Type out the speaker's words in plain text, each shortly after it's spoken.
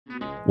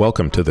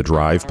Welcome to the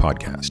Drive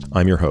Podcast.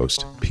 I'm your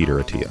host, Peter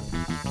Attia.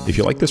 If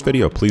you like this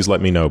video, please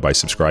let me know by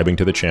subscribing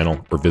to the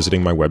channel or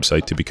visiting my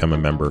website to become a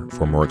member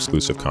for more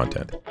exclusive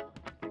content.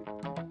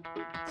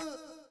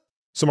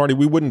 So Marty,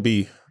 we wouldn't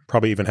be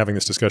probably even having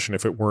this discussion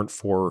if it weren't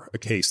for a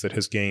case that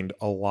has gained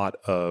a lot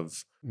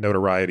of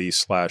notoriety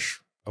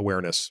 /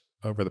 awareness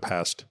over the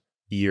past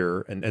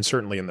year and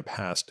certainly in the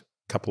past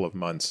couple of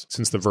months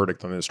since the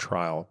verdict on this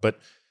trial. But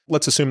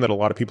let's assume that a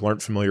lot of people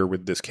aren't familiar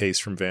with this case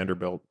from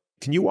Vanderbilt.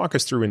 Can you walk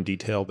us through in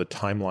detail the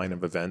timeline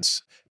of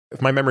events?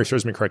 If my memory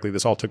serves me correctly,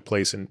 this all took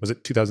place in, was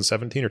it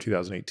 2017 or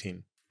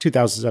 2018?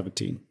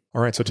 2017.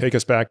 All right, so take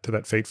us back to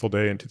that fateful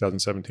day in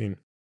 2017.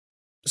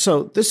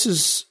 So this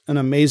is an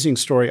amazing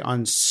story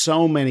on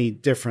so many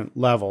different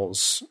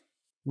levels.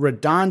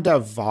 RaDonda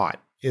Vaught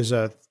is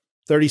a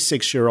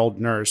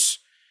 36-year-old nurse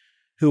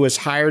who was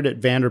hired at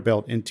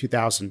Vanderbilt in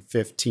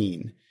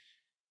 2015.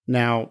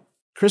 Now,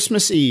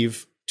 Christmas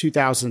Eve,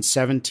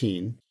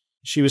 2017,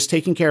 she was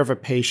taking care of a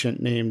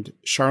patient named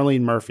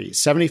Charlene Murphy,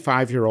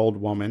 75-year-old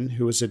woman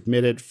who was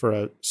admitted for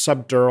a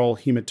subdural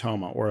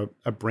hematoma or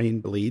a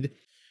brain bleed.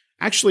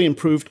 Actually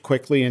improved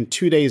quickly, and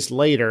 2 days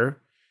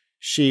later,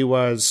 she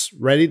was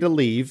ready to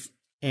leave,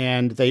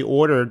 and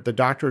the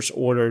doctors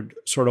ordered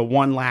sort of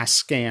one last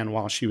scan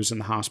while she was in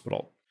the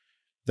hospital.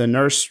 The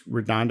nurse,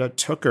 RaDonda,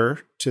 took her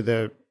to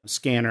the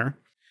scanner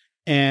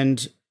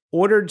and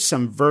ordered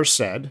some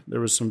Versed. There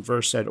was some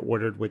Versed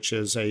ordered, which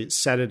is a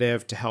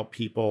sedative to help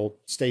people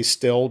stay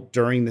still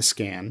during the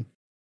scan.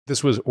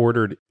 This was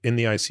ordered in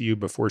the ICU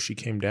before she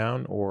came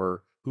down,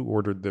 or who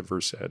ordered the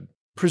Versed?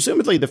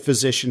 Presumably the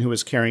physician who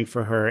was caring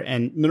for her.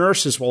 And the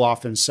nurses will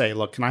often say,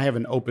 look, can I have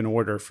an open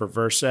order for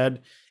Versed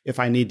if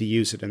I need to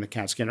use it in the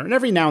CAT scanner? And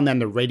every now and then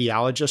the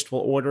radiologist will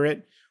order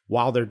it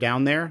while they're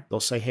down there. They'll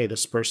say, hey,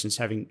 this person's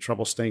having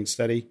trouble staying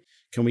steady.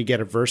 Can we get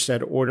a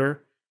Versed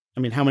order? I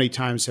mean, how many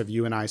times have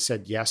you and I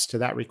said yes to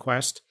that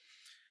request?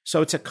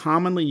 So it's a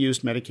commonly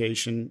used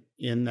medication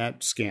in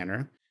that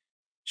scanner.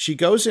 She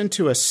goes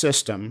into a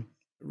system,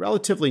 a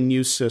relatively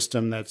new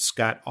system that's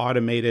got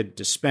automated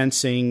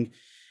dispensing.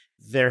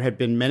 There have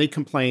been many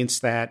complaints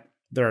that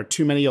there are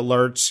too many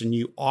alerts and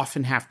you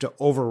often have to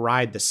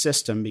override the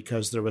system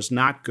because there was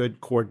not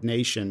good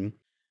coordination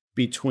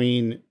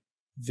between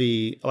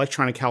the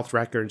electronic health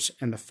records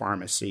and the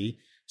pharmacy.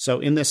 So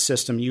in this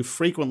system, you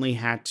frequently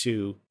had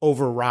to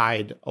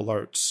override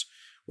alerts.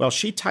 Well,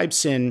 she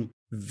types in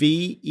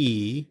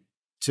VE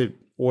to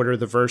order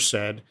the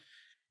Versed,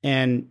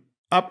 and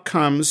up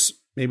comes,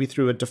 maybe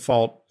through a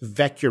default,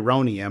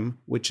 vecuronium,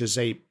 which is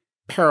a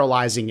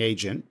paralyzing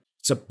agent.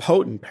 It's a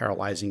potent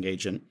paralyzing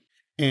agent,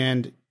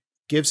 and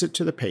gives it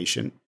to the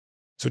patient.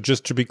 So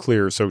just to be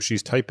clear, so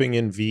she's typing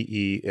in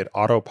VE, it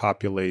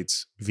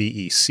auto-populates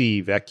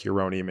VEC,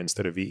 vecuronium,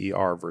 instead of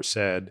VER,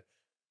 Versed.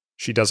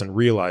 She doesn't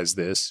realize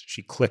this.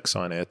 She clicks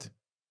on it.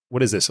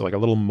 What is this, like a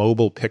little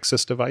mobile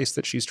Pyxis device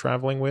that she's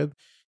traveling with?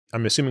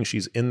 I'm assuming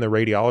she's in the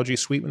radiology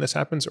suite when this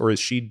happens, or is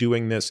she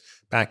doing this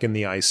back in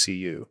the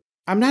ICU?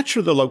 I'm not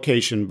sure the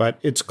location, but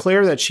it's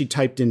clear that she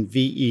typed in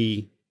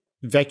VE,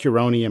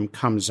 vecuronium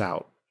comes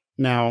out.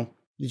 Now,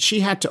 she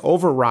had to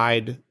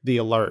override the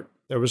alert.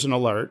 There was an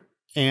alert,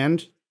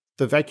 and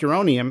the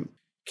vecuronium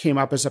came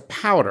up as a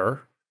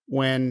powder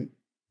when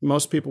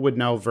most people would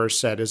know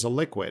Versed is a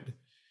liquid.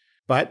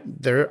 But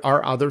there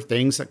are other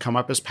things that come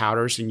up as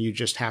powders, and you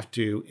just have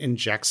to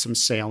inject some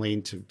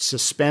saline to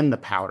suspend the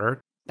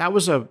powder. That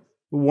was a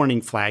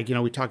warning flag. You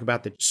know, we talk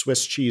about the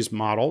Swiss cheese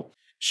model.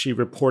 She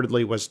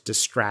reportedly was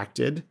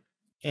distracted,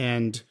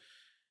 and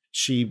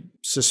she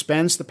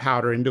suspends the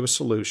powder into a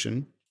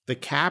solution. The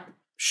cap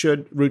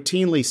should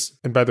routinely...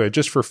 And by the way,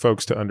 just for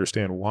folks to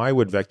understand, why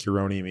would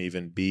vecuronium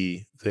even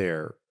be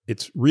there?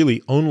 It's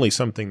really only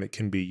something that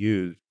can be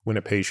used when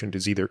a patient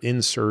is either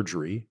in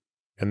surgery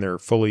and they're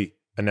fully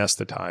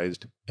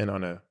anesthetized and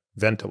on a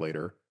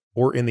ventilator,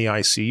 or in the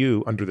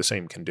ICU under the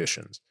same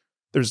conditions.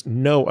 There's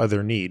no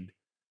other need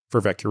for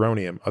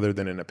vecuronium other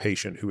than in a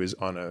patient who is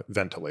on a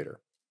ventilator.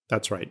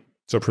 That's right.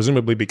 So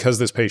presumably because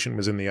this patient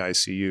was in the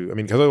ICU, I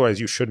mean, because otherwise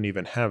you shouldn't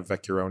even have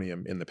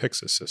vecuronium in the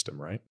Pyxis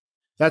system, right?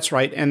 That's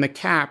right. And the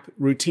cap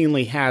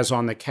routinely has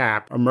on the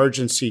cap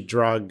emergency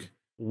drug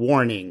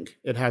warning.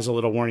 It has a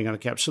little warning on the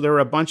cap. So there are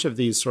a bunch of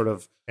these sort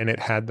of... And it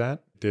had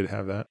that? Did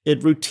have that?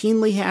 It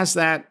routinely has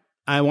that.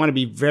 I want to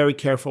be very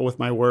careful with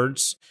my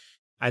words.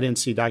 I didn't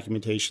see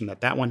documentation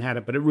that one had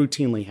it, but it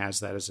routinely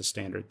has that as a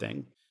standard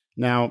thing.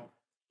 Now,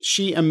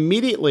 she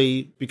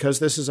immediately, because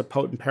this is a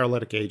potent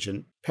paralytic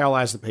agent,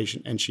 paralyzed the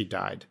patient and she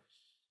died.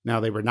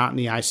 Now, they were not in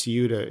the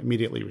ICU to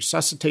immediately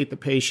resuscitate the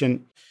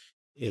patient.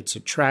 It's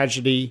a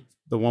tragedy.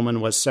 The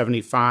woman was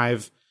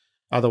 75,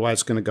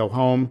 otherwise going to go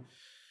home.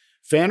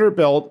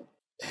 Vanderbilt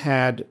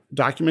had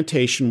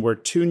documentation where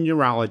two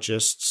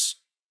neurologists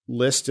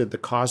listed the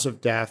cause of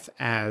death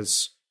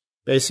as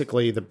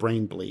basically the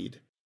brain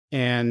bleed.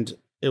 And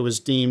it was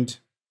deemed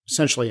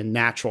essentially a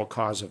natural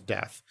cause of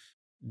death.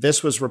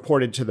 This was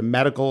reported to the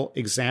medical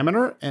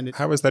examiner. And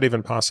how is that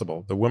even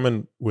possible? The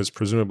woman was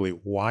presumably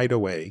wide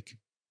awake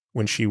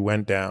when she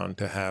went down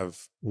to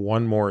have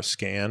one more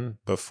scan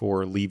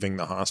before leaving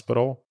the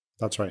hospital.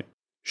 That's right.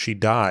 She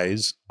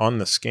dies on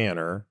the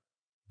scanner,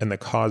 and the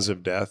cause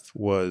of death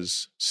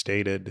was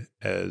stated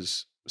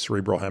as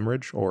cerebral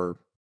hemorrhage or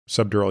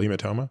subdural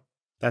hematoma.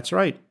 That's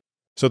right.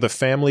 So the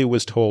family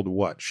was told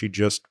what? She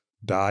just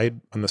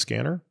died on the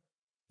scanner?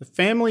 The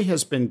family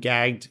has been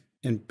gagged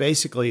and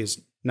basically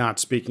is not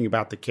speaking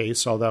about the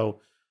case,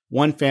 although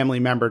one family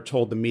member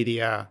told the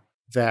media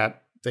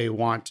that they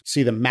want to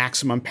see the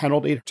maximum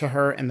penalty to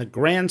her, and the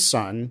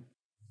grandson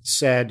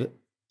said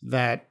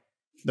that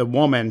the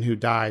woman who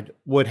died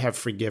would have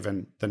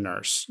forgiven the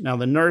nurse. Now,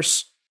 the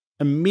nurse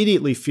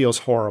immediately feels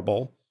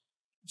horrible,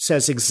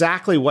 says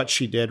exactly what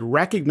she did,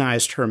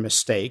 recognized her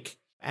mistake.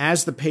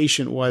 As the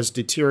patient was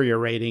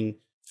deteriorating,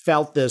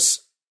 felt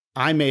this,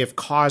 I may have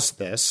caused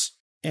this,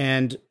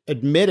 and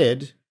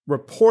admitted,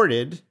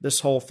 reported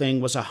this whole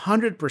thing, was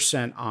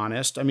 100%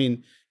 honest. I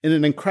mean, in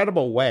an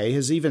incredible way,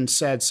 has even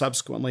said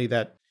subsequently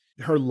that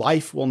her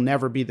life will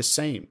never be the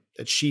same,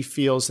 that she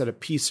feels that a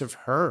piece of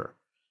her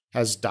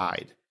has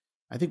died.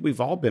 I think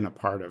we've all been a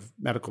part of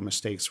medical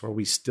mistakes where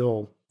we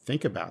still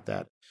think about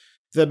that.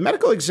 The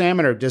medical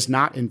examiner does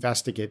not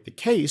investigate the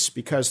case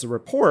because the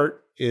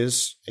report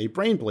is a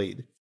brain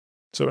bleed.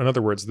 So in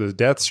other words, the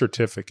death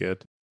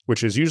certificate,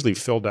 which is usually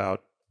filled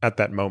out at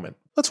that moment.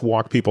 Let's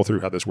walk people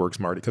through how this works,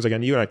 Marty, because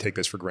again, you and I take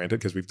this for granted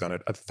because we've done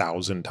it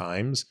 1,000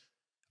 times.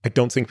 I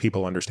don't think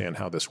people understand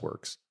how this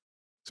works.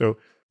 So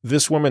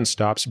this woman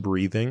stops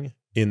breathing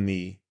in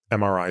the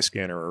MRI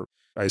scanner, or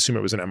I assume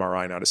it was an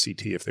MRI, not a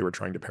CT, if they were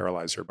trying to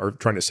paralyze her or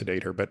trying to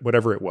sedate her, but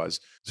whatever it was.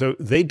 So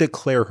they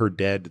declare her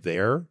dead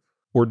there,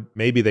 or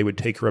maybe they would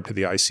take her up to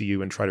the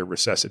ICU and try to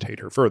resuscitate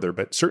her further.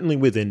 But certainly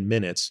within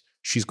minutes,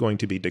 she's going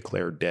to be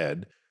declared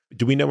dead.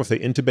 Do we know if they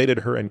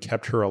intubated her and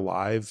kept her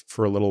alive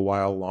for a little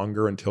while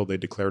longer until they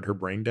declared her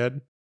brain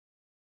dead?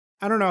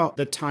 I don't know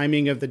the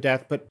timing of the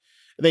death, but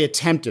they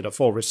attempted a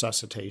full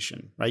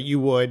resuscitation, right? You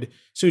would, as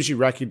soon as you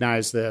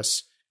recognize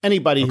this,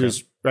 anybody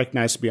who's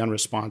recognized to be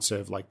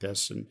unresponsive like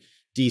this and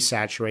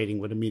desaturating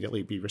would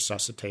immediately be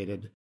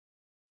resuscitated.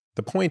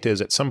 The point is,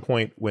 at some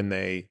point when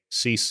they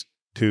cease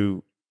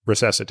to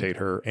resuscitate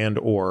her and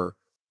or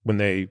when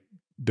they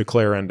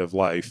declare end of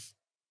life,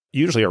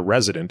 usually a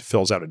resident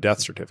fills out a death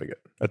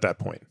certificate at that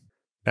point.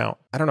 Now,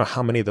 I don't know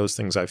how many of those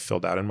things I've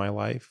filled out in my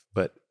life,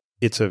 but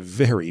it's a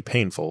very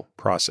painful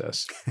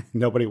process.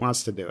 Nobody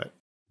wants to do it.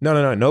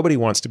 No. Nobody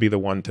wants to be the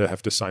one to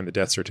have to sign the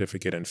death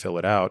certificate and fill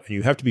it out. And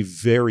you have to be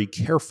very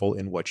careful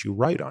in what you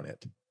write on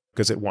it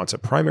because it wants a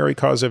primary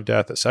cause of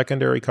death, a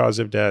secondary cause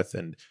of death,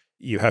 and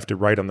you have to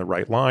write on the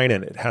right line.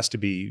 And it has to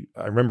be,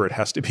 I remember it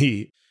has to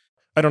be,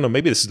 I don't know,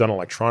 maybe this is done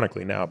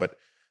electronically now, but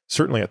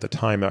certainly at the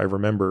time, I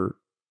remember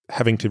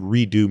having to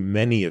redo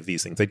many of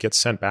these things. They'd get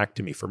sent back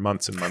to me for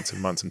months and months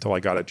and months until I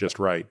got it just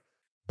right.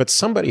 But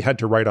somebody had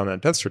to write on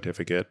that death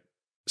certificate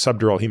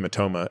subdural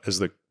hematoma as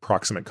the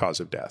proximate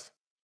cause of death.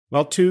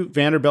 Well, two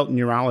Vanderbilt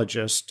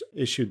neurologists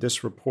issued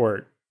this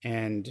report,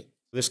 and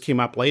this came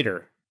up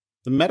later.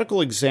 The medical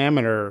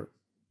examiner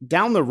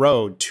down the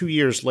road, 2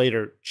 years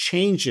later,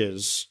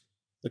 changes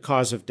the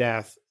cause of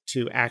death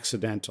to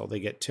accidental.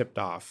 They get tipped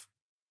off.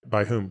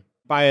 By whom?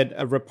 By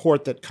a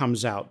report that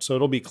comes out. So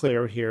it'll be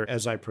clear here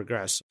as I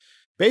progress.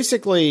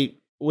 Basically,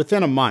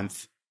 within a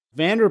month,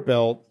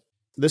 Vanderbilt,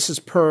 this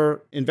is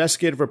per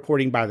investigative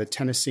reporting by the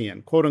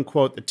Tennessean, quote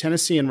unquote, the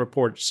Tennessean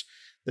reports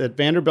that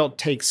Vanderbilt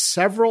takes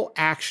several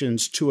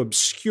actions to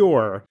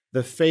obscure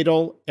the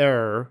fatal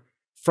error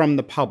from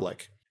the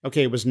public.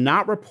 Okay, it was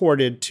not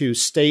reported to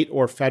state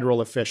or federal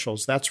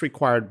officials. That's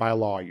required by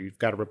law. You've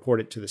got to report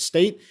it to the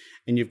state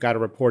and you've got to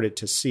report it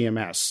to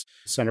CMS,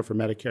 Center for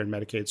Medicare and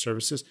Medicaid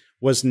Services.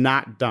 Was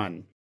not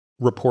done.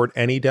 Report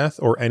any death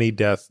or any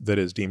death that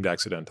is deemed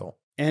accidental?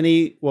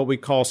 Any what we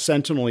call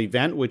sentinel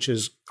event, which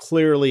is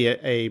clearly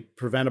a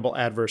preventable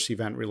adverse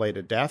event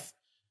related death.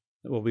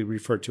 It will be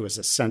referred to as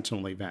a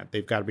sentinel event.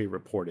 They've got to be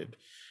reported.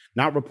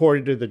 Not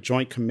reported to the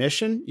Joint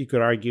Commission. You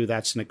could argue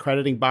that's an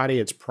accrediting body.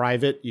 It's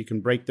private. You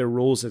can break their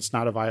rules. It's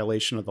not a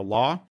violation of the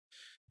law.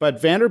 But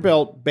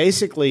Vanderbilt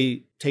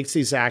basically takes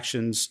these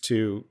actions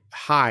to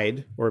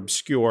hide or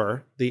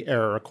obscure the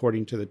error,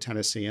 according to the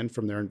Tennessean,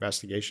 from their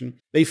investigation.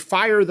 They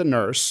fire the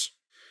nurse,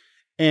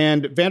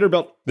 and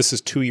Vanderbilt... This is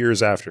 2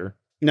 years after.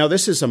 No,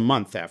 this is a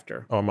month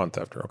after. Oh, a month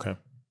after. Okay.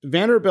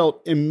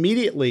 Vanderbilt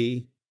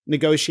immediately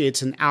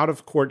negotiates an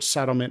out-of-court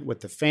settlement with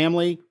the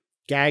family,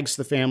 gags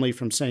the family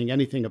from saying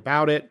anything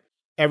about it.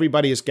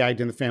 Everybody is gagged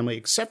in the family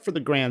except for the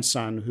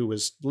grandson, who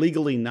was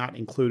legally not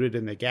included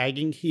in the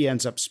gagging. He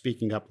ends up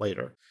speaking up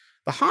later.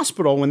 The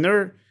hospital, when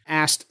they're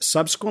asked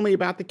subsequently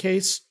about the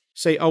case,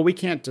 say, oh, we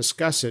can't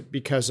discuss it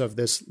because of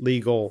this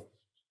legal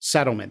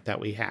settlement that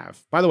we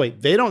have. By the way,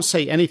 they don't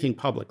say anything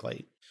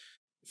publicly.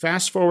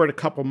 Fast forward a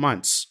couple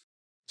months.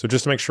 So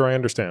just to make sure I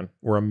understand,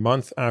 we're a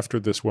month after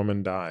this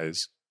woman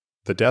dies.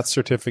 The death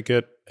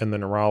certificate and the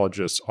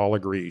neurologists all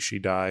agree she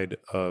died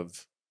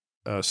of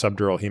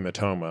subdural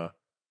hematoma,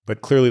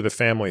 but clearly the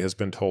family has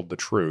been told the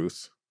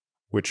truth,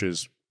 which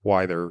is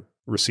why they're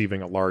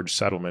receiving a large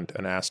settlement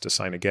and asked to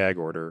sign a gag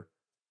order,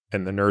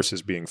 and the nurse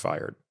is being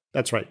fired.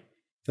 That's right.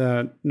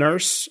 The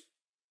nurse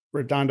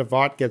RaDonda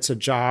Vaught gets a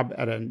job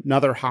at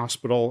another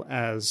hospital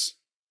as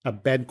a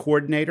bed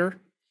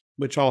coordinator,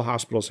 which all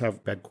hospitals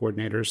have bed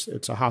coordinators.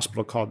 It's a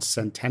hospital called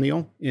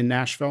Centennial in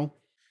Nashville.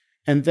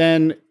 And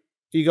then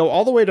you go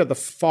all the way to the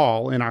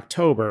fall in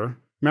October.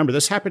 Remember,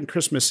 this happened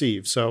Christmas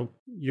Eve, so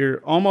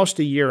you're almost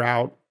a year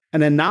out.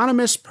 An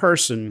anonymous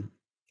person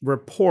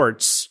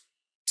reports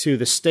to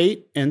the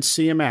state and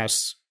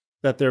CMS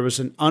that there was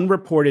an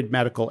unreported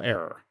medical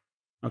error.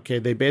 Okay,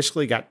 they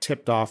basically got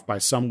tipped off by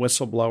some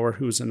whistleblower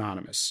who's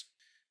anonymous.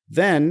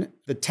 Then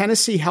the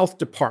Tennessee Health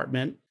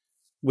Department,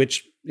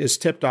 which is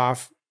tipped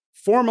off,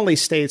 formally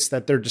states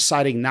that they're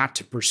deciding not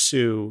to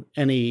pursue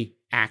any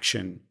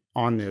action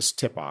on this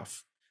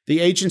tip-off. The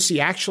agency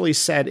actually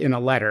said in a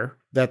letter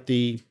that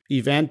the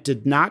event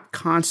did not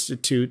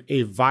constitute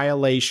a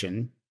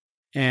violation,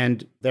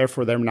 and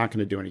therefore they're not going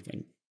to do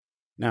anything.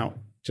 Now,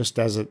 just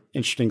as an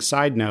interesting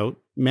side note,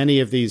 many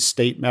of these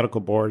state medical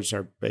boards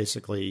are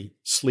basically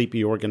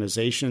sleepy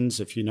organizations.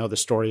 If you know the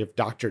story of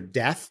Dr.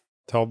 Death.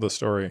 Tell the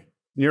story.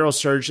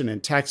 Neurosurgeon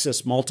in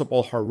Texas,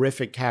 multiple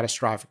horrific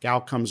catastrophic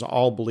outcomes,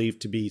 all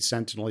believed to be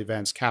sentinel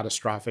events,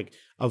 catastrophic,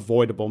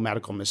 avoidable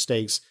medical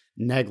mistakes,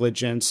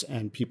 negligence,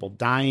 and people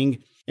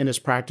dying in his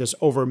practice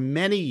over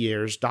many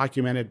years,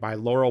 documented by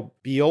Laurel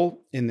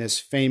Beal in this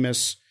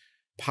famous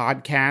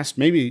podcast.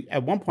 Maybe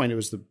at one point it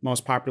was the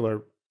most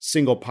popular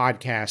single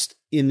podcast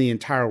in the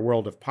entire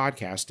world of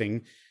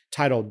podcasting,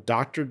 titled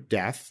Dr.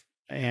 Death.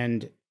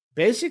 And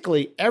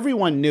basically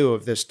everyone knew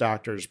of this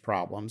doctor's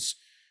problems.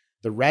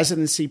 The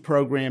residency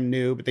program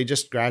knew, but they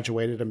just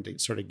graduated him to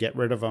sort of get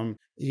rid of him.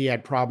 He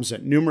had problems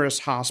at numerous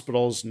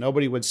hospitals.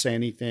 Nobody would say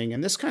anything.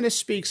 And this kind of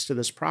speaks to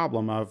this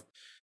problem of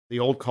the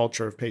old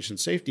culture of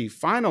patient safety.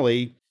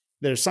 Finally,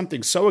 there's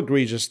something so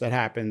egregious that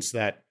happens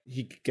that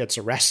he gets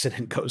arrested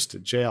and goes to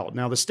jail.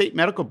 Now, the state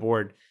medical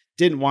board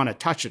didn't want to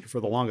touch it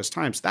for the longest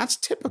time. So that's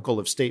typical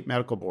of state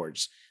medical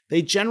boards.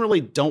 They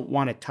generally don't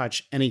want to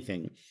touch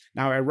anything.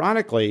 Now,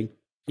 ironically,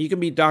 you can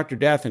be Dr.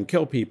 Death and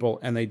kill people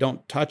and they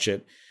don't touch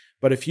it.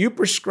 But if you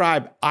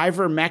prescribe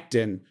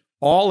ivermectin,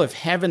 all of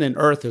heaven and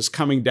earth is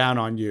coming down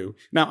on you.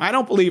 Now, I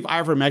don't believe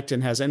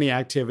ivermectin has any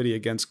activity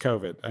against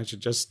COVID. I should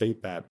just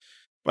state that.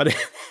 But it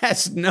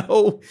has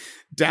no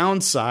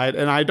downside,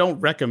 and I don't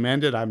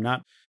recommend it. I'm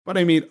not. But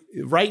I mean,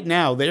 right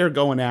now, they're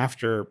going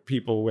after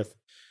people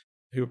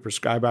who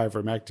prescribe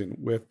ivermectin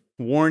with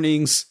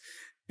warnings,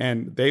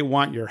 and they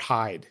want your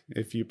hide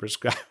if you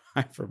prescribe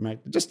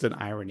ivermectin. Just an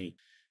irony.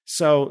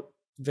 So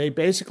they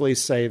basically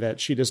say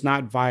that she does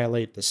not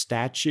violate the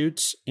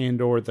statutes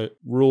and or the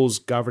rules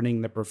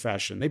governing the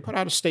profession. They put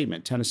out a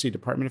statement, Tennessee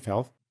Department of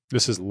Health.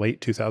 This is late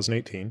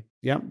 2018.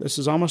 Yeah, this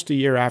is almost a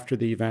year after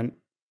the event.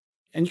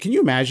 And can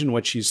you imagine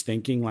what she's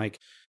thinking? Like,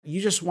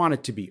 you just want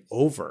it to be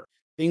over.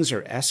 Things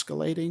are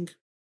escalating.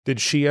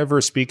 Did she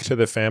ever speak to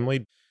the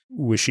family?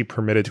 Was she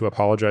permitted to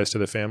apologize to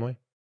the family?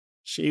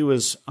 She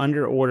was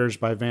under orders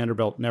by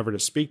Vanderbilt never to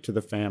speak to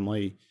the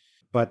family,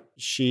 but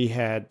she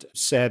had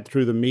said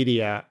through the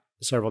media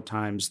several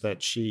times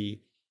that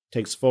she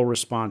takes full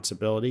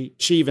responsibility.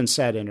 She even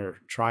said in her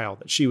trial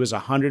that she was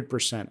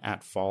 100%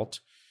 at fault.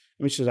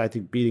 I mean, she was, I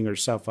think, beating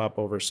herself up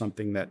over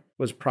something that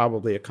was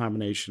probably a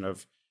combination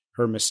of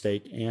her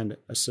mistake and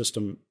a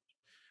system.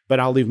 But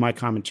I'll leave my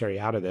commentary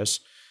out of this.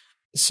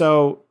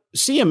 So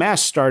CMS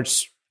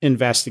starts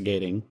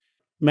investigating.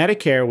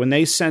 Medicare, when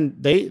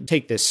they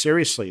take this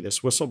seriously,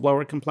 this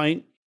whistleblower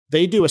complaint,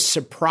 they do a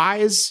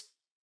surprise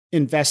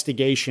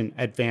investigation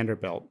at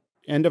Vanderbilt.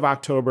 End of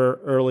October,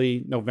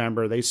 early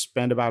November, they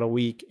spend about a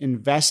week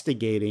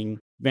investigating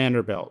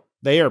Vanderbilt.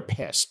 They are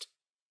pissed.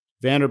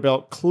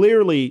 Vanderbilt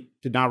clearly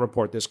did not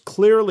report this,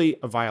 clearly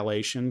a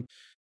violation.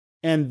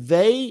 And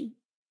they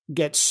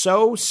get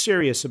so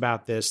serious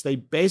about this, they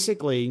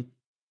basically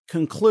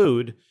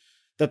conclude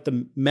that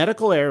the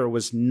medical error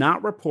was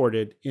not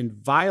reported in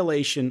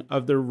violation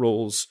of their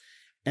rules,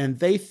 and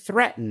they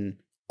threaten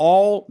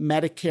all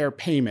Medicare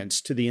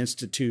payments to the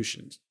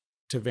institutions,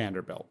 to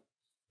Vanderbilt.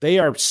 They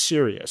are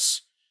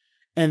serious.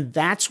 And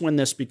that's when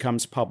this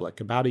becomes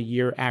public, about a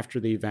year after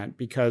the event,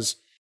 because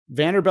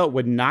Vanderbilt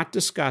would not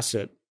discuss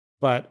it,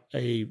 but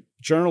a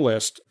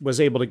journalist was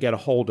able to get a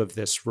hold of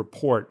this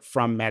report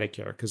from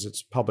Medicare because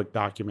it's a public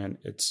document,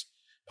 it's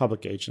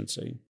public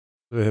agency.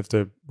 Did they have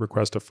to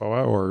request a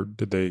FOIA, or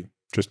did they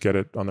just get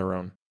it on their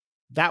own?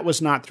 That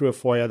was not through a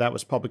FOIA, that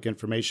was public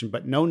information,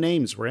 but no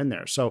names were in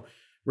there. So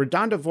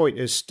RaDonda Vaught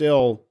is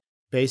still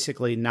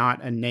basically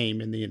not a name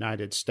in the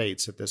United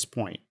States at this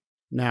point.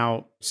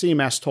 Now,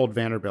 CMS told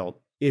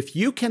Vanderbilt, if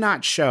you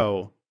cannot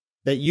show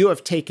that you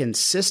have taken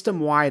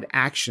system-wide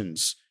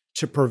actions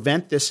to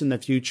prevent this in the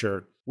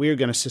future, we are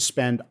going to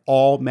suspend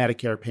all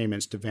Medicare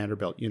payments to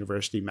Vanderbilt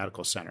University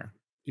Medical Center.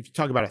 If you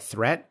talk about a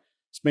threat,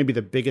 it's maybe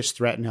the biggest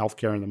threat in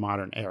healthcare in the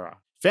modern era.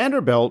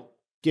 Vanderbilt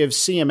gives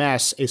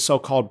CMS a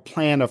so-called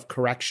plan of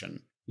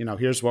correction. You know,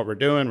 here's what we're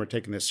doing. We're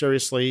taking this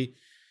seriously.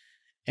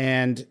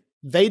 And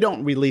they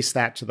don't release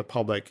that to the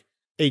public.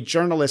 A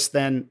journalist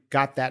then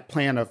got that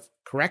plan of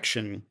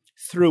correction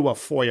through a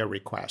FOIA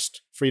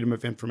request, Freedom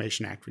of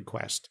Information Act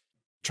request.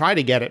 Tried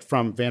to get it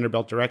from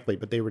Vanderbilt directly,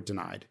 but they were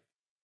denied.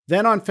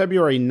 Then on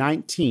February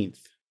 19th,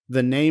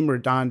 the name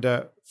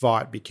RaDonda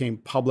Vaught became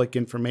public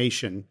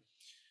information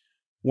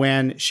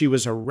when she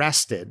was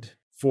arrested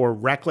for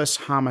reckless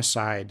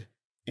homicide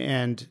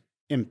and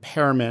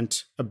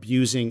impairment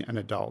abusing an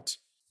adult.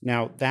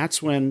 Now,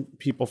 that's when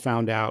people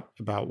found out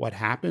about what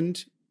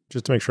happened.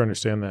 Just to make sure I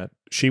understand that,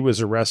 she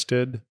was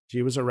arrested.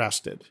 She was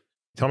arrested.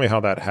 Tell me how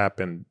that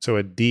happened. So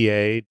a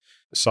DA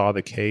saw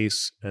the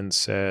case and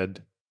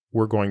said,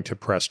 we're going to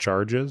press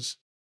charges?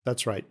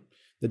 That's right.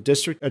 The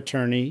district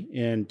attorney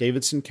in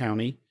Davidson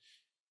County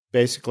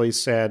basically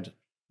said,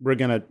 we're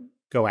going to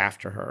go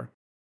after her.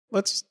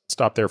 Let's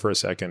stop there for a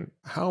second.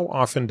 How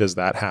often does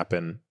that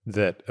happen,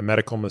 that a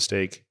medical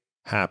mistake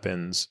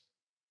happens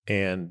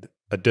and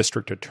a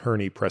district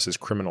attorney presses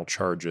criminal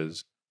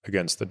charges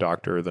against the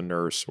doctor, the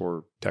nurse,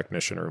 or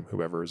technician, or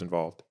whoever is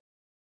involved?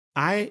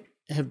 I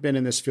have been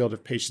in this field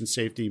of patient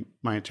safety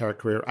my entire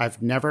career.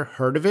 I've never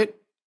heard of it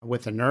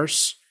with a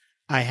nurse.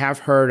 I have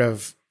heard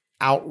of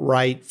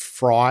outright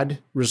fraud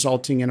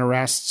resulting in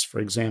arrests. For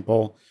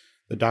example,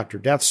 the doctor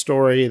death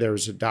story. There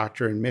was a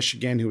doctor in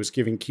Michigan who was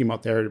giving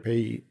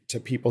chemotherapy to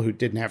people who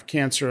didn't have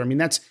cancer. I mean,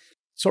 that's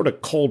sort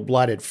of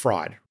cold-blooded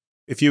fraud.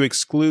 If you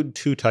exclude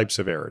two types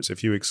of errors,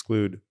 if you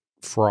exclude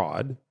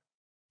fraud,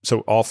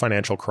 so all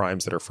financial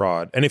crimes that are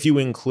fraud, and if you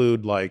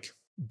include like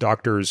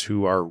doctors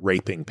who are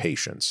raping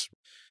patients,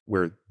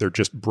 where they're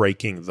just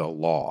breaking the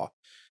law,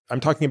 I'm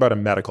talking about a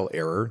medical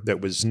error that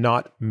was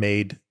not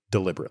made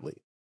deliberately.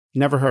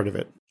 Never heard of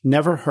it.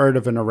 Never heard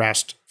of an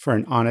arrest for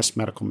an honest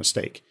medical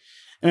mistake.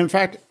 And in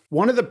fact,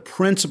 one of the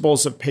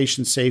principles of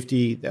patient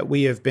safety that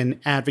we have been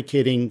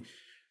advocating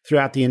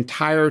throughout the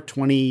entire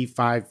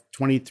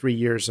 23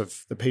 years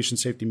of the patient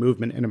safety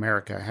movement in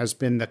America has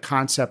been the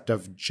concept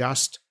of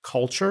just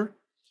culture,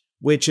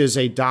 which is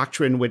a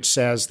doctrine which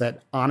says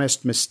that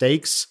honest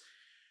mistakes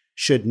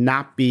should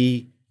not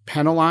be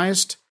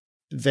penalized.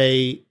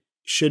 They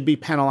should be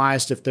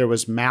penalized if there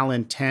was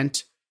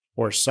malintent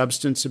or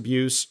substance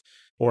abuse,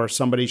 or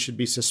somebody should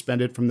be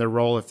suspended from their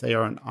role if they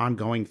are an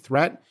ongoing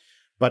threat.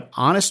 But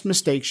honest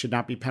mistakes should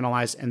not be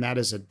penalized, and that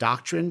is a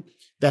doctrine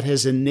that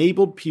has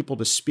enabled people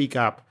to speak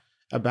up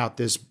about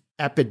this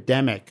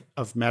epidemic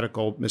of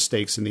medical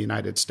mistakes in the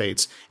United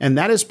States. And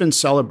that has been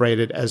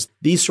celebrated as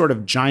the sort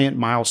of giant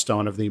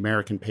milestone of the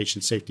American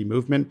patient safety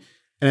movement.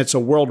 And it's a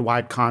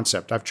worldwide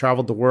concept. I've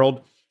traveled the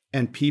world,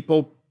 and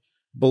people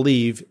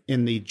believe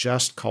in the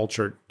just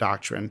culture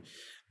doctrine.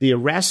 The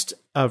arrest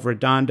of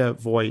RaDonda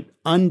Vaught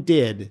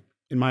undid,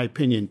 in my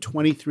opinion,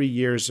 23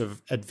 years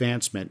of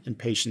advancement in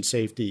patient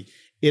safety.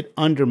 It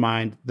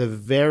undermined the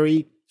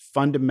very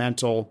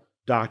fundamental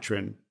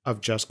doctrine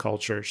of just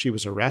culture. She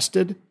was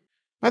arrested.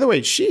 By the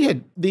way, she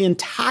had the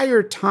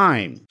entire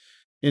time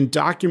in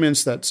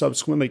documents that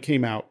subsequently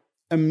came out,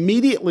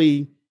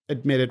 immediately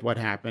admitted what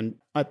happened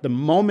at the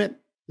moment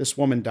this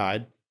woman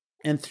died,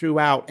 and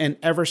throughout and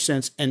ever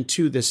since and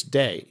to this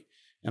day.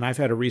 And I've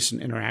had a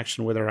recent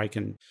interaction with her. I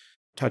can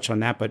touch on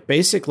that. But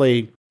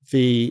basically,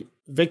 the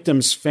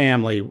victim's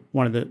family,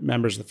 one of the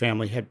members of the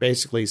family, had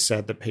basically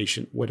said the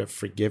patient would have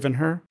forgiven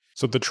her.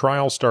 So the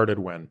trial started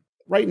when?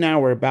 Right now,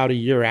 we're about a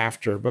year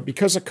after. But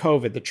because of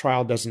COVID, the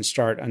trial doesn't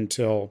start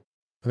until,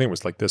 I think it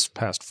was like this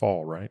past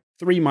fall, right?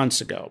 3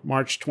 months ago,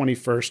 March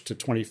 21st to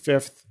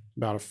 25th,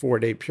 about a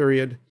 4-day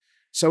period.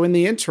 So in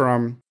the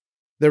interim,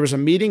 there was a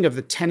meeting of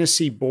the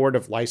Tennessee Board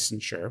of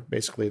Licensure,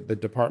 basically the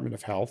Department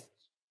of Health.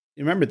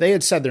 Remember, they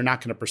had said they're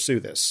not going to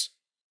pursue this.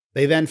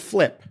 They then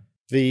flip.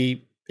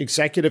 The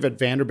executive at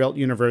Vanderbilt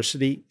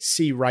University,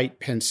 C. Wright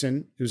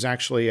Pinson, who's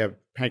actually a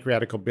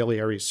pancreatic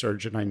biliary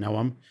surgeon, I know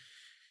him,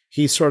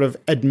 he sort of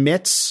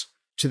admits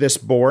to this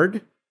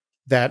board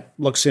that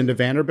looks into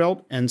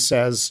Vanderbilt and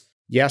says,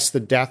 yes, the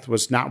death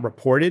was not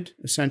reported,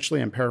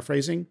 essentially, I'm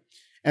paraphrasing,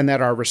 and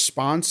that our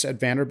response at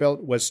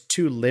Vanderbilt was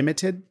too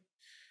limited.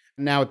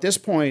 Now, at this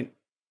point,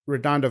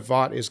 RaDonda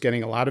Vaught is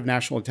getting a lot of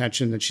national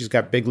attention, and she's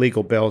got big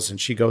legal bills, and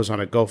she goes on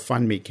a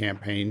GoFundMe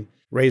campaign,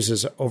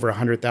 raises over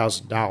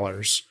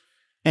 $100,000,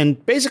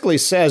 and basically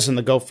says in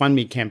the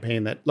GoFundMe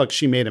campaign that, look,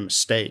 she made a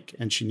mistake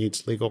and she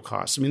needs legal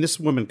costs. I mean, this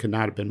woman could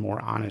not have been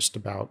more honest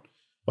about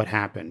what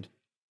happened.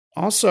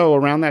 Also,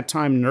 around that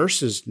time,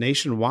 nurses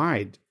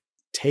nationwide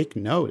take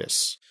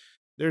notice.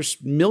 There's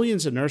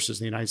millions of nurses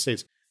in the United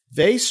States.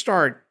 They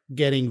start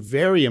getting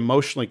very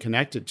emotionally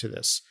connected to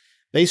this.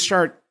 They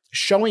start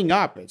showing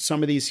up at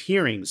some of these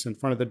hearings in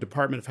front of the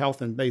Department of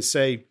Health, and they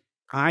say,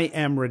 I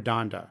am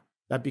RaDonda.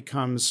 That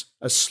becomes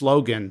a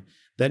slogan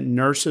that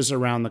nurses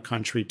around the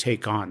country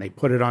take on. They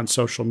put it on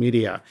social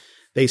media.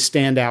 They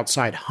stand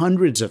outside,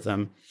 hundreds of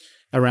them,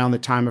 around the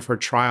time of her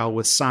trial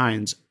with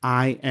signs,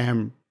 I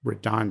am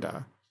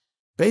RaDonda.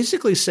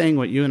 Basically saying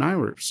what you and I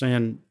were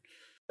saying.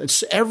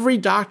 It's every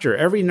doctor,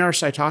 every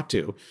nurse I talked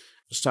to. I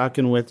was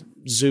talking with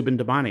Zubin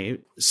Dabani.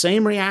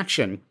 Same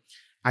reaction.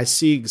 I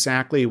see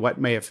exactly what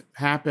may have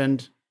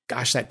happened.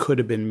 Gosh, that could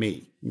have been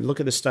me. You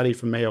look at the study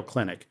from Mayo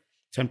Clinic.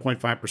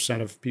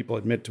 10.5% of people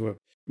admit to a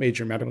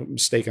major medical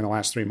mistake in the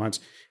last 3 months.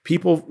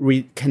 People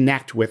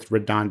connect with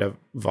RaDonda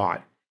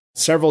Vaught.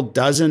 Several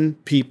dozen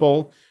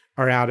people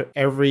are out at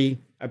every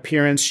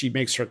appearance. She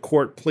makes her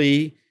court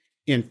plea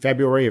in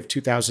February of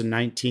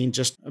 2019,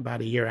 just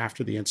about a year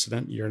after the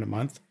incident, a year and a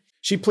month.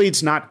 She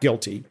pleads not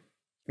guilty.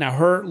 Now,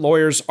 her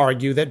lawyers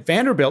argue that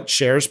Vanderbilt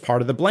shares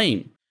part of the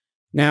blame.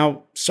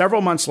 Now,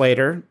 several months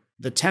later,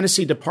 the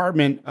Tennessee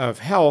Department of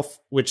Health,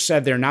 which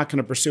said they're not going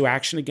to pursue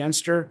action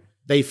against her,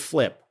 they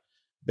flip.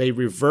 They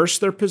reverse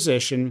their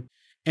position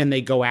and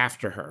they go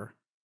after her.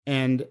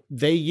 And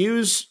they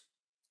use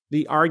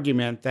the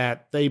argument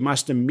that they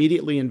must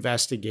immediately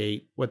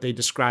investigate what they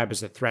describe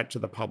as a threat to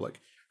the public.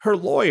 Her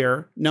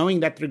lawyer,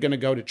 knowing that they're going to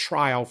go to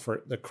trial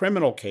for the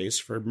criminal case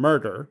for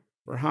murder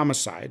or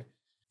homicide,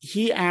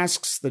 he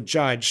asks the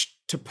judge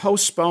to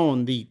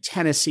postpone the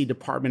Tennessee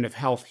Department of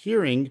Health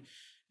hearing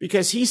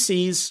because he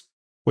sees...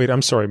 Wait,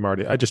 I'm sorry,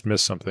 Marty. I just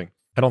missed something.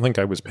 I don't think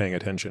I was paying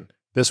attention.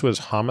 This was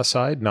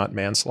homicide, not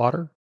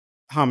manslaughter?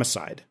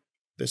 Homicide.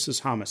 This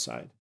is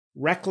homicide.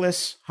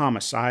 Reckless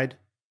homicide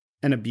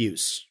and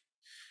abuse.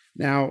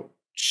 Now,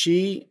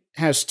 she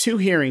has 2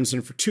 hearings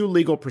and for 2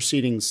 legal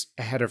proceedings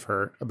ahead of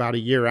her about a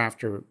year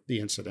after the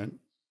incident,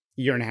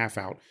 a year and a half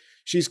out.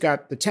 She's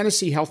got the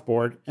Tennessee Health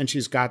Board and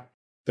she's got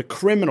the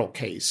criminal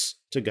case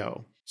to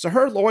go. So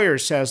her lawyer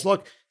says,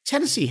 look,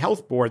 Tennessee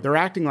Health Board, they're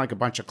acting like a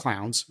bunch of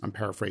clowns. I'm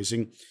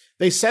paraphrasing.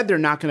 They said they're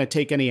not going to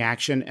take any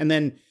action. And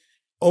then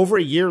over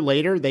a year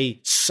later, they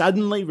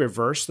suddenly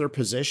reverse their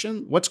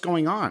position. What's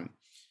going on?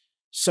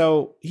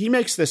 So he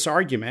makes this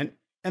argument.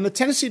 And the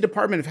Tennessee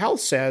Department of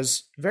Health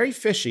says, very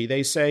fishy,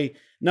 they say,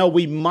 no,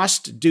 we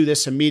must do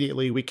this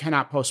immediately. We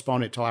cannot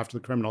postpone it till after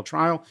the criminal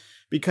trial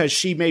because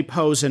she may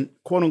pose an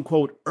quote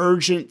unquote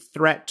urgent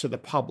threat to the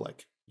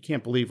public. You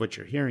can't believe what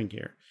you're hearing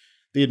here.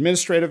 The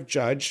administrative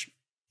judge,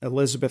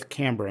 Elizabeth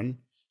Cameron,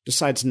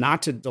 decides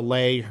not to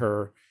delay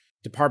her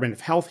Department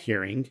of Health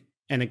hearing,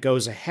 and it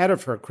goes ahead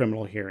of her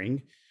criminal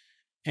hearing.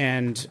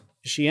 And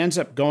she ends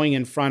up going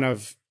in front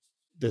of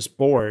this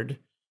board.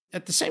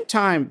 At the same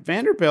time,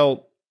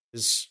 Vanderbilt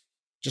is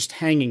just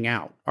hanging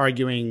out,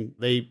 arguing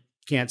they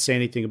can't say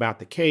anything about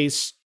the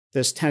case.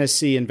 This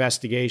Tennessee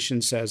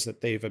investigation says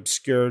that they've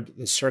obscured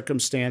the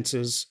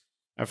circumstances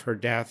of her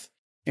death.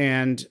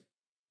 And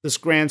this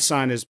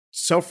grandson is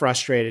so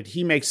frustrated,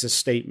 he makes a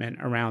statement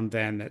around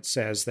then that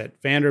says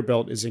that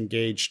Vanderbilt is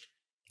engaged.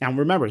 Now,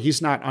 remember,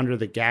 he's not under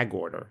the gag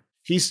order.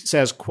 He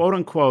says, quote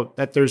unquote,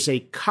 that there's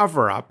a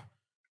cover-up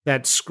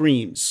that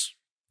screams.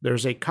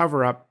 There's a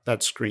cover-up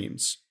that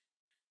screams.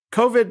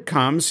 COVID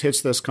comes,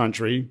 hits this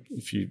country.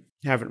 If you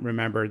haven't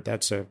remembered,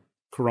 that's a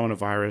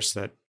coronavirus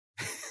that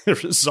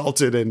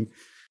resulted in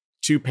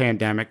 2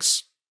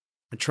 pandemics,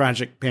 a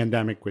tragic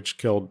pandemic which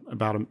killed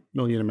about 1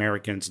 million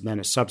Americans, and then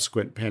a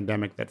subsequent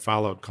pandemic that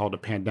followed called a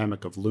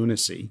pandemic of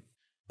lunacy.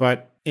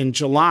 But in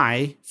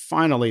July,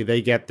 finally,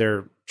 they get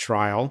their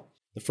trial.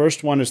 The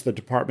first one is the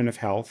Department of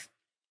Health.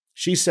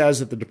 She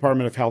says at the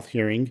Department of Health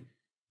hearing,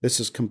 this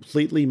is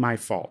completely my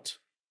fault.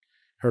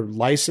 Her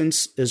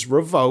license is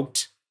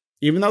revoked,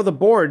 even though the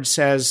board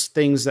says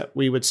things that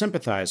we would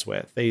sympathize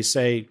with. They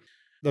say,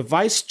 the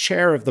vice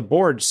chair of the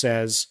board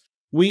says,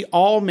 we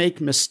all make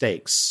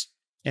mistakes.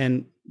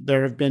 And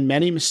there have been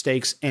many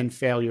mistakes and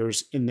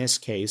failures in this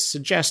case,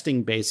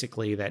 suggesting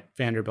basically that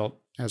Vanderbilt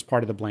has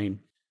part of the blame.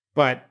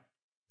 But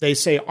they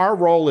say our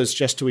role is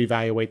just to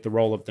evaluate the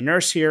role of the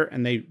nurse here,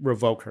 and they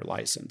revoke her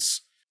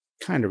license.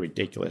 Kind of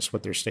ridiculous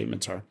what their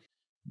statements are.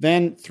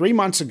 Then 3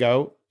 months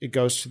ago, it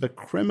goes to the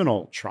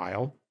criminal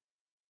trial,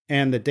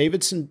 and the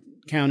Davidson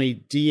County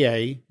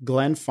DA,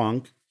 Glenn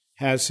Funk,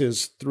 has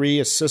his 3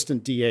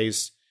 assistant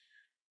DAs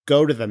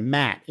go to the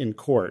mat in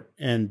court,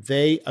 and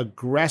they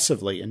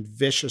aggressively and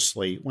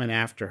viciously went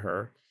after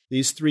her.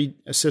 These 3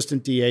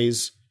 assistant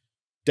DAs,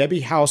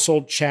 Debbie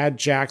Household, Chad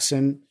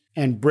Jackson,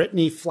 and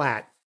Brittany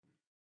Flatt,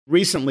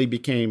 recently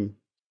became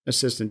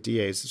assistant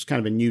DAs. It's kind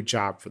of a new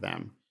job for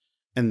them.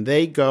 And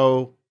they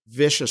go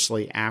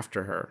viciously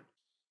after her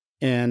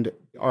and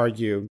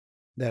argue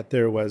that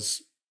there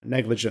was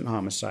negligent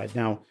homicide.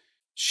 Now,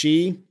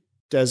 she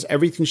does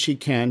everything she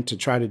can to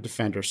try to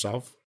defend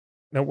herself.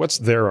 Now, what's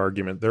their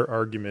argument? Their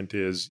argument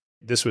is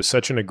this was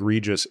such an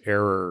egregious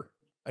error.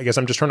 I guess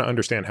I'm just trying to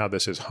understand how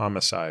this is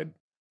homicide.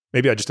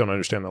 Maybe I just don't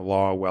understand the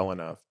law well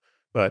enough.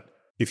 But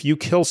if you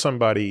kill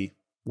somebody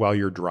while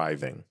you're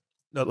driving,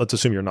 let's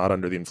assume you're not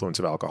under the influence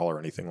of alcohol or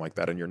anything like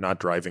that, and you're not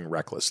driving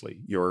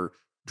recklessly. You're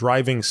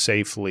driving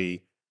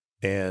safely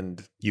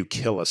and you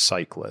kill a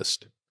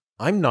cyclist.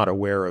 I'm not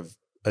aware of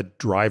a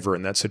driver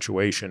in that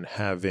situation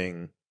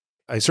having...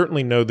 I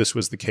certainly know this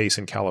was the case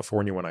in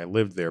California when I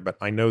lived there, but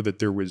I know that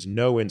there was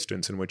no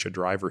instance in which a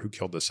driver who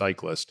killed a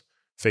cyclist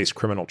faced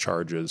criminal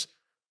charges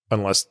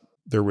unless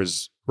there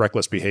was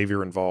reckless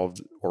behavior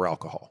involved or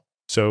alcohol.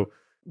 So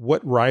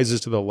what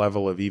rises to the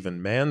level of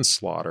even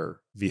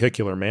manslaughter,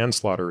 vehicular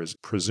manslaughter, is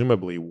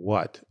presumably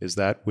what? Is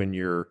that when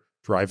you're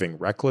driving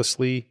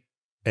recklessly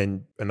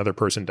and another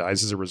person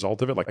dies as a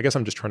result of it? Like, I guess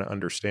I'm just trying to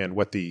understand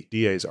what the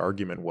DA's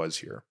argument was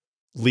here,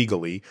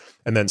 legally,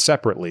 and then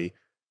separately,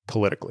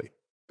 politically.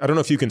 I don't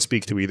know if you can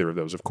speak to either of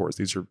those, of course.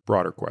 These are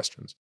broader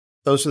questions.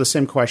 Those are the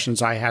same questions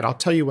I had. I'll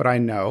tell you what I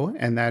know,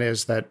 and that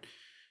is that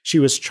She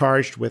was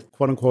charged with,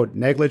 quote unquote,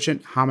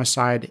 negligent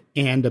homicide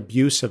and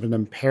abuse of an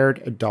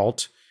impaired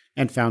adult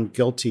and found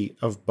guilty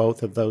of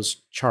both of those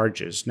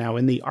charges. Now,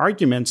 in the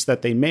arguments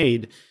that they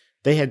made,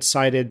 they had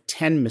cited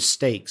 10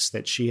 mistakes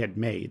that she had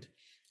made.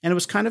 And it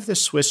was kind of the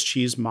Swiss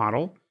cheese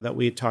model that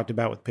we had talked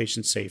about with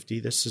patient safety.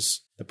 This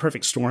is the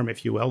perfect storm,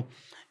 if you will.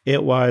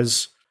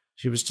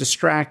 She was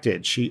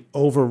distracted. She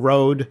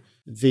overrode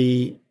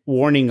the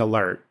warning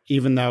alert,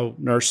 even though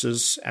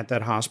nurses at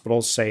that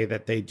hospital say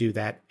that they do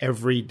that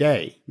every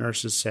day.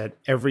 Nurses said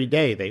every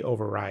day they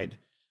override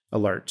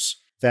alerts,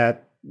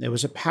 that it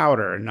was a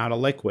powder and not a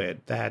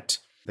liquid, that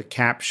the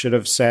cap should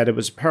have said it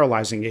was a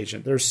paralyzing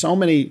agent. There's so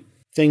many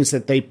things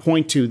that they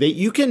point to that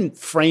you can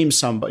frame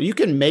somebody, you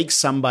can make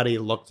somebody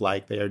look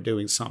like they are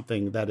doing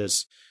something that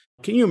is,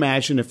 can you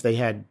imagine if they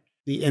had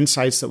the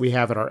insights that we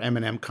have at our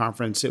M&M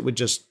conference? It would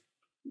just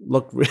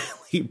look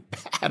really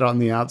bad on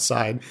the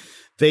outside.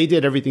 They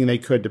did everything they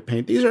could to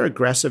paint. These are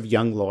aggressive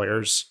young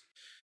lawyers.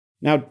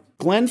 Now,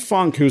 Glenn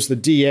Funk, who's the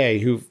DA,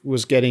 who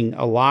was getting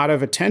a lot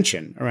of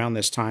attention around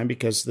this time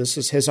because this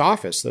is his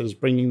office that is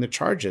bringing the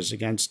charges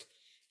against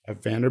a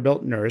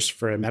Vanderbilt nurse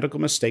for a medical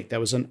mistake that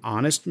was an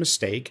honest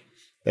mistake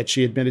that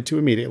she admitted to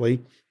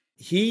immediately.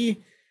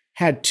 He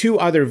had two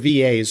other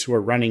VAs who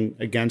were running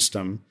against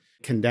him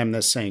condemn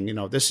this, saying,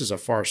 this is a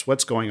farce.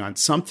 What's going on?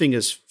 Something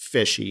is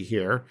fishy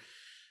here.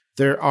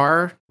 There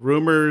are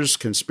rumors,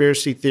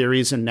 conspiracy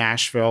theories in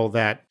Nashville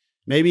that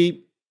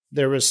maybe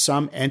there was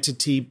some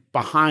entity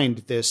behind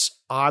this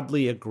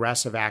oddly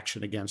aggressive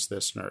action against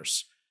this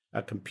nurse,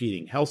 a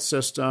competing health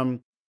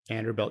system,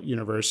 Vanderbilt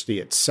University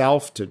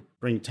itself, to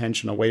bring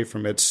attention away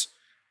from its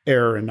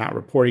error in not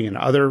reporting and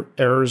other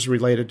errors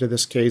related to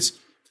this case.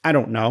 I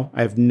don't know.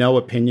 I have no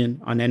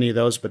opinion on any of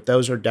those, but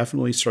those are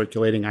definitely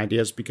circulating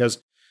ideas,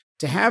 because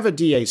to have a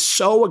DA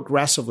so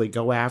aggressively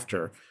go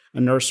after a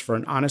nurse for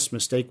an honest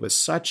mistake with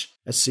such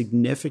a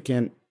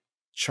significant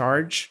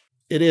charge,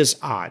 it is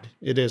odd.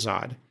 It is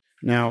odd.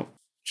 Now,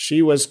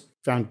 she was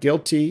found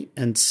guilty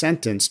and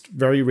sentenced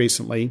very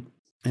recently.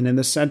 And in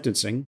the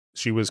sentencing,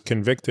 she was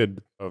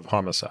convicted of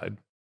homicide.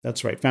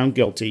 That's right. Found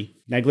guilty,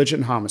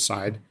 negligent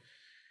homicide.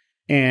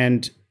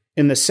 And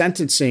in the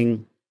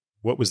sentencing,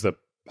 what was the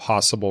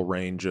possible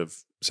range of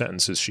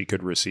sentences she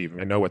could receive?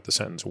 I know what the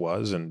sentence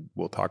was, and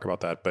we'll talk about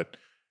that. But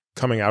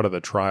coming out of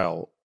the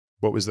trial,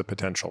 what was the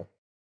potential?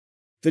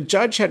 The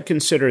judge had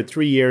considered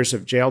 3 years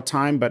of jail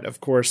time, but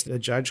of course the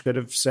judge could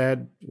have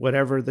said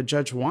whatever the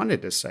judge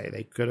wanted to say.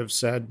 They could have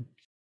said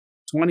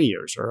 20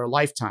 years or a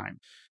lifetime.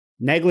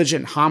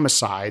 Negligent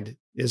homicide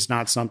is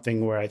not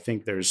something where I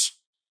think there's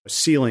a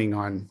ceiling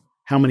on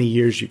how many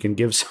years you can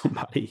give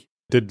somebody.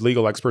 Did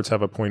legal experts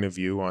have a point of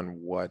view on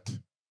what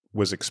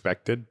was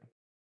expected?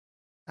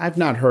 I've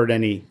not heard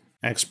any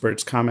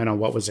experts comment on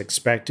what was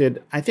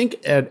expected. I think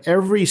at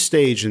every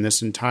stage in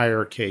this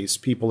entire case,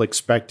 people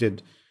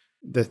expected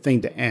the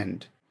thing to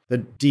end. The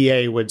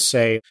DA would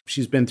say,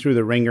 she's been through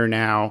the ringer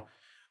now.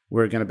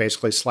 We're going to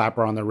basically slap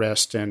her on the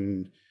wrist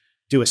and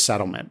do a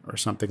settlement or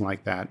something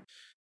like that.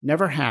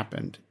 Never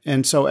happened.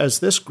 And so as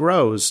this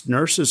grows,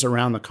 nurses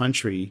around the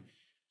country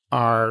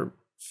are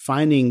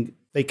finding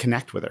they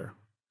connect with her.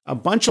 A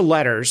bunch of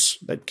letters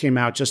that came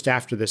out just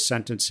after the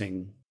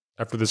sentencing.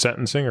 After the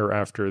sentencing or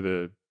after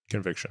the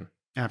conviction?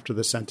 After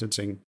the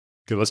sentencing.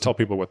 Okay, let's tell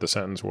people what the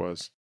sentence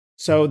was.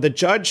 So the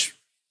judge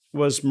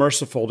was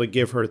merciful to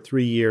give her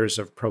 3 years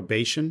of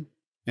probation,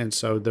 and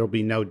so there'll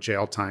be no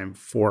jail time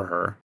for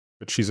her.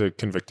 But she's a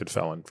convicted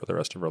felon for the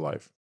rest of her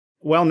life.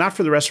 Well, not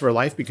for the rest of her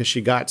life, because she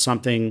got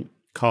something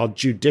called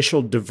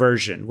judicial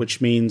diversion,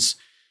 which means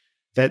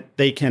that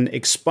they can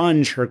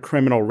expunge her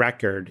criminal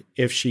record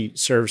if she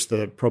serves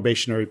the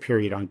probationary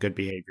period on good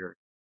behavior.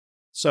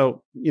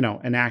 So,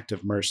 an act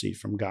of mercy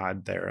from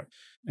God there.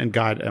 And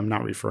God, I'm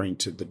not referring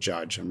to the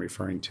judge, I'm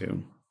referring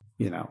to,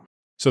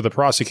 So the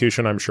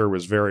prosecution, I'm sure,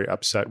 was very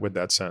upset with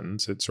that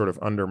sentence. It sort of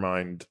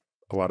undermined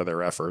a lot of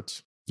their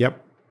efforts.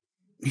 Yep.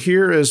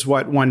 Here is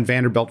what one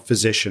Vanderbilt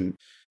physician,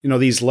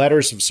 these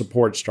letters of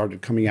support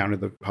started coming out into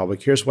the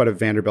public. Here's what a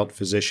Vanderbilt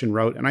physician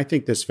wrote. And I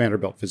think this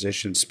Vanderbilt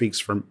physician speaks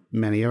for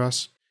many of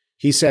us.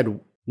 He said,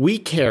 "We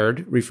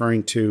cared,"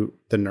 referring to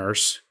the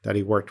nurse that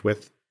he worked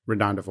with,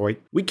 RaDonda Vaught.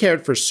 "We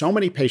cared for so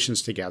many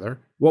patients together.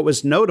 What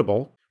was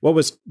notable, what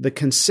was the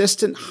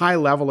consistent high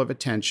level of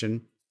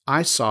attention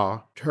I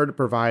saw her to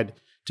provide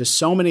to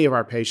so many of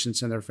our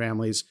patients and their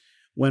families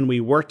when we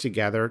worked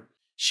together.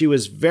 She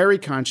was very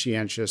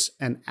conscientious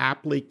and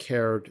aptly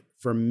cared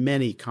for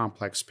many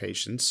complex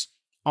patients."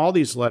 All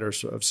these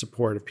letters of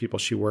support of people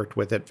she worked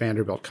with at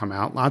Vanderbilt come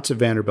out. Lots of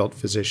Vanderbilt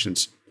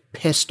physicians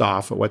pissed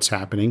off at what's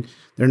happening.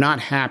 They're not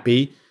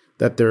happy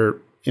that their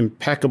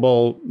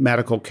impeccable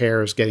medical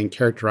care is getting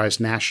characterized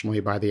nationally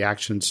by the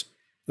actions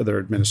of their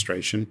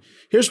administration.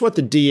 Here's what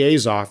the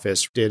DA's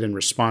office did in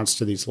response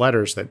to these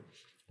letters that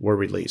were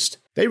released.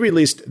 They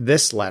released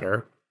this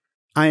letter.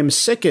 "I am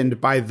sickened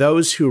by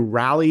those who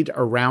rallied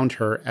around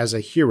her as a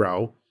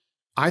hero.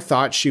 I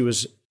thought she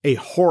was a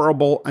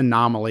horrible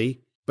anomaly,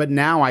 but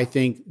now I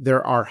think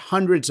there are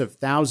hundreds of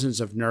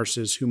thousands of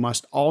nurses who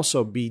must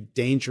also be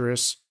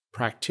dangerous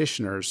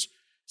practitioners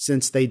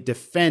since they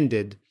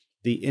defended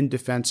the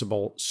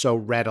indefensible so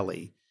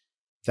readily.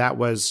 That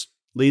was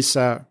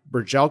Lisa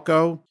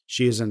Bergelko.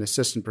 She is an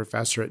assistant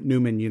professor at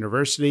Newman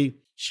University.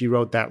 She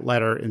wrote that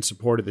letter in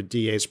support of the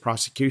DA's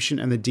prosecution,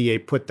 and the DA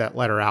put that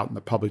letter out in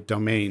the public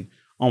domain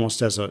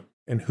almost as a...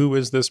 And who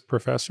is this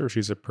professor?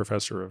 She's a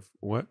professor of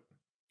what?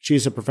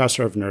 She's a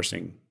professor of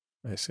nursing.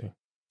 I see.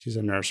 She's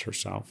a nurse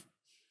herself.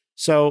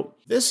 So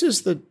this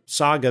is the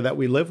saga that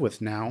we live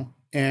with now.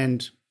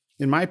 And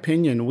in my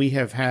opinion, we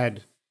have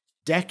had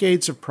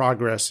decades of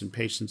progress in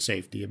patient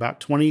safety, about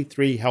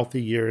 23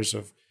 healthy years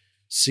of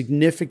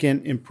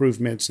significant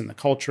improvements in the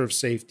culture of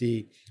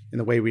safety, in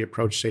the way we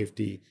approach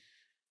safety,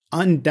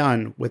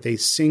 undone with a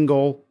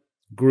single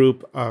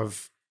group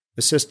of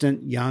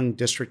assistant young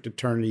district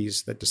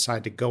attorneys that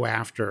decide to go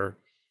after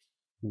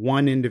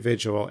one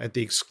individual at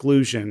the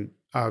exclusion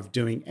of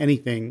doing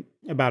anything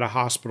about a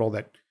hospital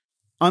that,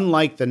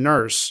 unlike the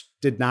nurse,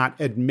 did not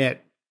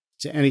admit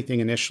to anything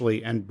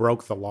initially and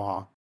broke the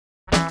law.